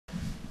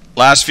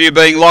Last few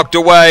being locked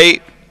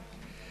away.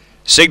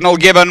 Signal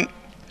given.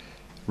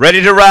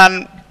 Ready to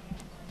run.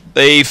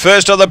 The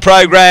first of the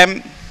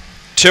program.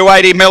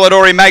 280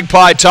 Melodori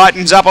Magpie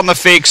tightens up on the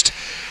fixed.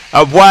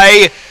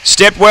 Away,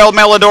 Stepwell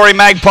Melodori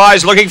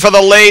Magpies looking for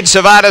the lead.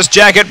 Savata's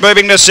Jacket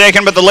moving to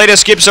second, but the leader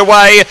skips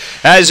away.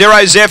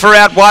 Zero Zephyr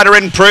out wider,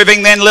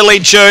 improving. Then Lily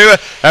Chew,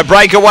 a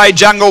breakaway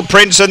Jungle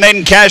Prince, and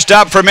then cashed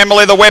up from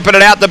Emily the Weapon,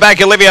 and out the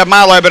back Olivia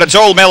Marlowe, but it's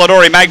all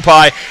Melodori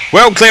Magpie.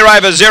 Well clear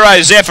over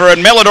Zero Zephyr,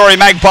 and Melodori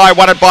Magpie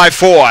won it by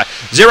 4.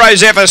 Zero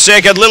Zephyr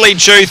second, Lily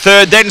Chew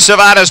third, then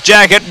Savata's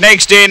Jacket.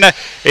 Next in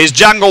is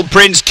Jungle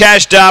Prince,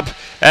 cashed up.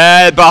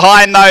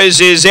 Behind those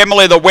is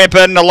Emily the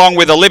Weapon along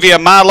with Olivia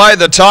Marlowe.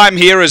 The time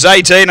here is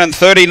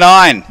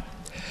 18:39.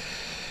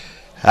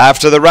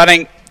 After the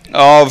running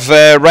of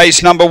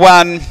race number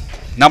one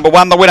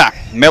the winner,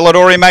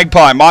 Melodori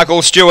Magpie.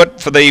 Michael Stewart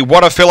for the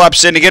Water Fill Up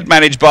Syndicate,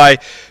 managed by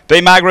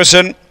B.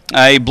 Margerson.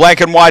 A black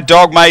and white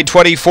dog, made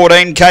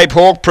 2014, Cape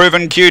Hawk,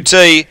 proven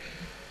QT.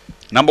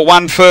 Number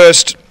 1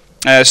 first,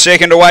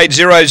 second to 8,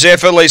 Zero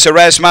Zephyr, Lisa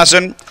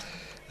Rasmussen.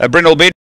 Brindle Bid.